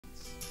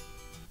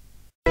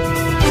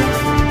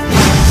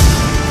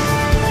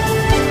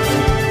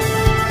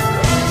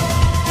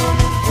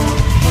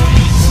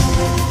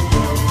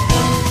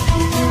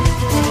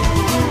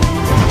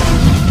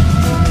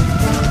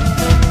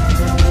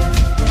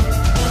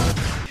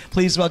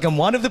Please welcome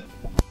one of the...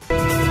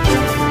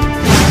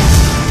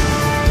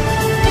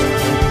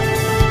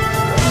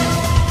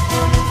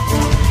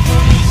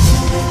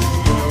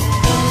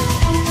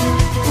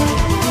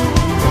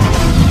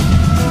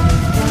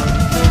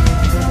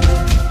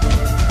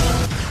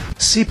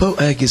 SIPO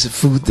egg is a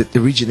food that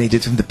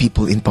originated from the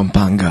people in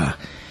Pampanga.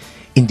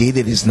 Indeed,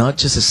 it is not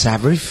just a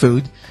savory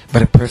food,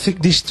 but a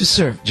perfect dish to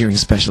serve during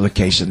special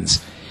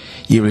occasions.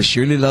 You will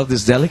surely love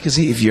this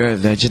delicacy if you're a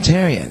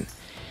vegetarian.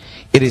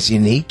 It is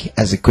unique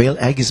as the quail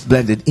egg is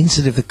blended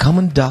instead of the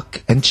common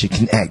duck and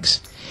chicken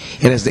eggs.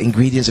 It has the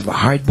ingredients of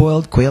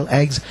hard-boiled quail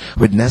eggs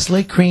with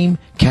Nestle cream,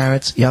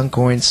 carrots, young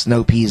corn,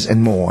 snow peas,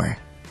 and more.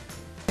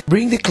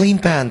 Bring the clean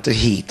pan to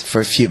heat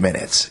for a few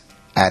minutes.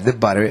 Add the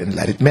butter and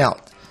let it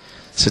melt.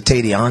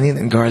 Sauté the onion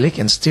and garlic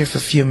and stir for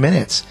a few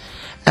minutes.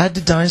 Add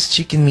the diced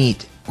chicken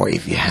meat, or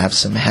if you have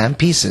some ham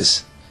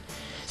pieces.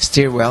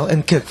 Stir well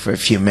and cook for a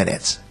few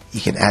minutes.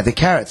 You can add the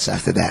carrots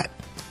after that.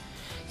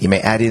 You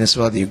may add in as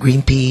well your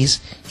green peas,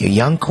 your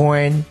young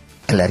corn,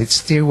 and let it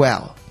stir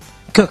well.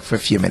 Cook for a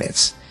few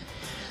minutes.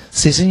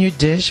 Season your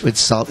dish with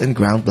salt and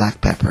ground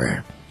black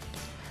pepper.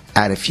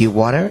 Add a few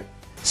water.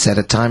 Set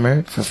a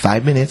timer for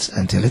 5 minutes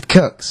until it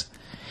cooks.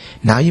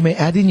 Now you may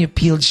add in your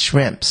peeled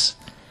shrimps.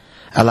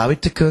 Allow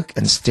it to cook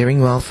and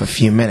stirring well for a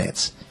few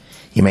minutes.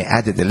 You may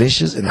add the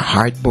delicious and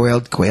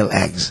hard-boiled quail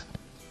eggs.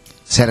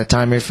 Set a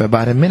timer for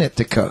about a minute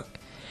to cook.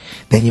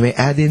 Then you may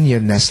add in your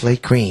Nestle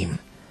cream.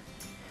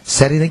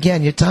 Set in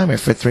again your timer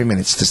for 3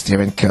 minutes to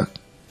stir and cook.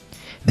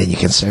 Then you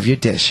can serve your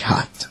dish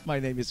hot. My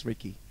name is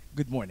Ricky.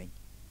 Good morning.